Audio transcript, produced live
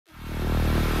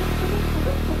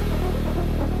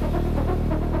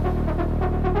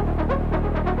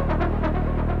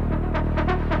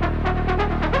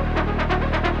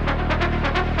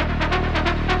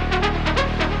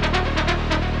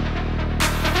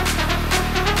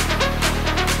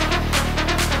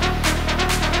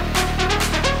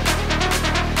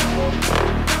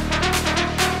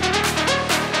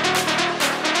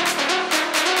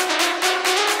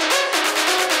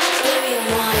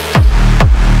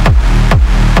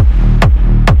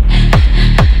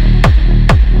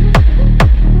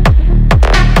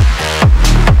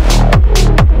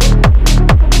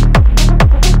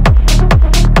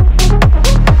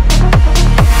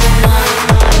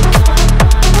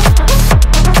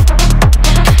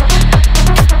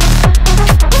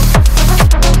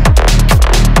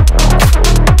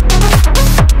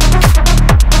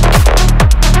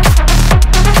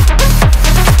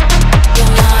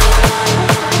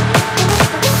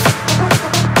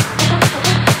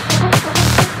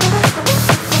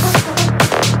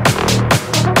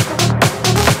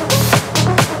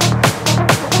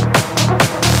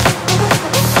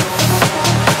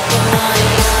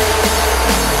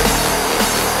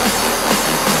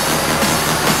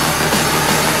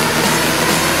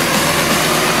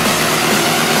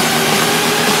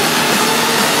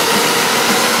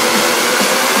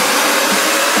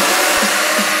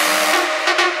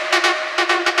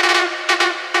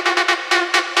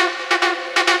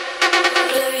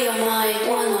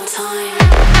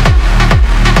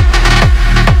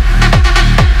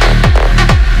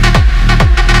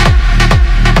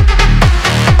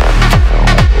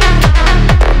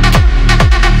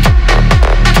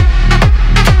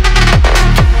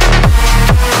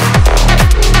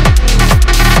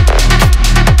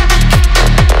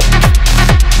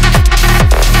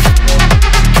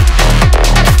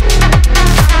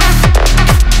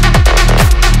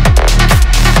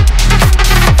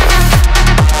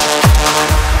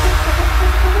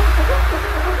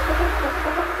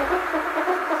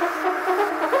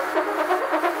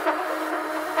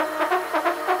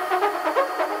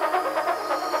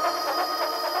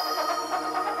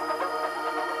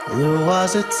There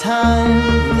was a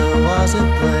time, there was a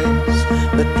place,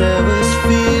 but there was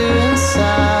fear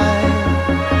inside.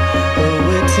 A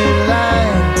witty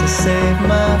line to save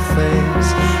my face,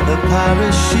 a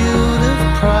parachute of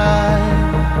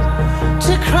pride.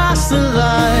 To cross the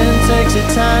line takes a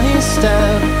tiny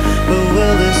step, but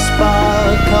will the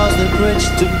spark cause the bridge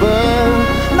to burn?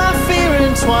 My fear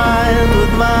entwined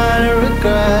with my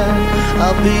regret,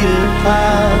 I'll beat a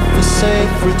path for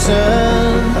safe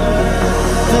return.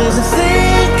 There's a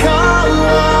thing called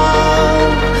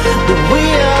love that we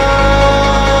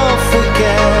all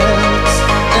forget,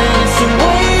 and it's a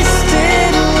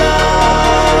wasted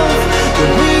love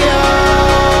that we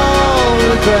all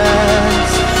regret.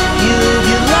 You live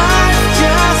your life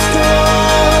just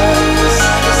once,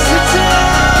 so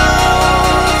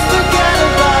don't forget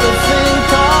about a thing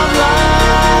called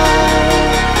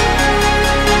life.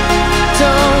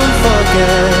 Don't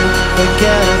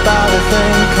forget about a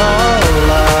thing called